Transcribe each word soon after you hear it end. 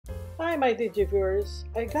Hi my DG viewers,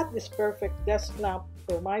 I got this perfect desk lamp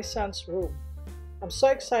for my son's room. I'm so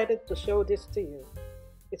excited to show this to you.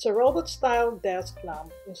 It's a robot-style desk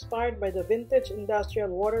lamp inspired by the vintage industrial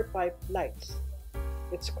water pipe lights.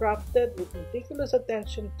 It's crafted with meticulous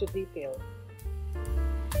attention to detail.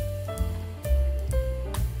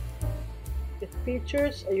 It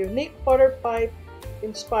features a unique water pipe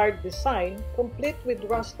inspired design complete with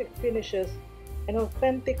rustic finishes and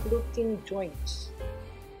authentic looking joints.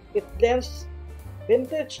 It blends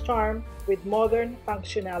vintage charm with modern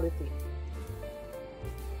functionality.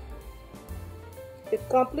 It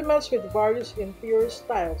complements with various interior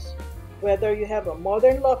styles, whether you have a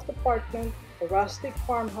modern loft apartment, a rustic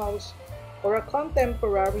farmhouse, or a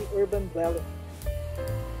contemporary urban dwelling.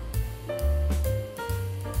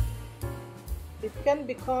 It can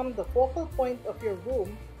become the focal point of your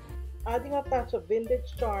room, adding a touch of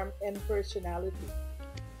vintage charm and personality.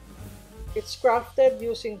 It's crafted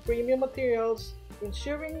using premium materials,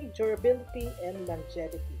 ensuring durability and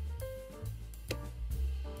longevity.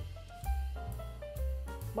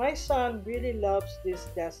 My son really loves this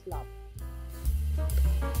desk lamp.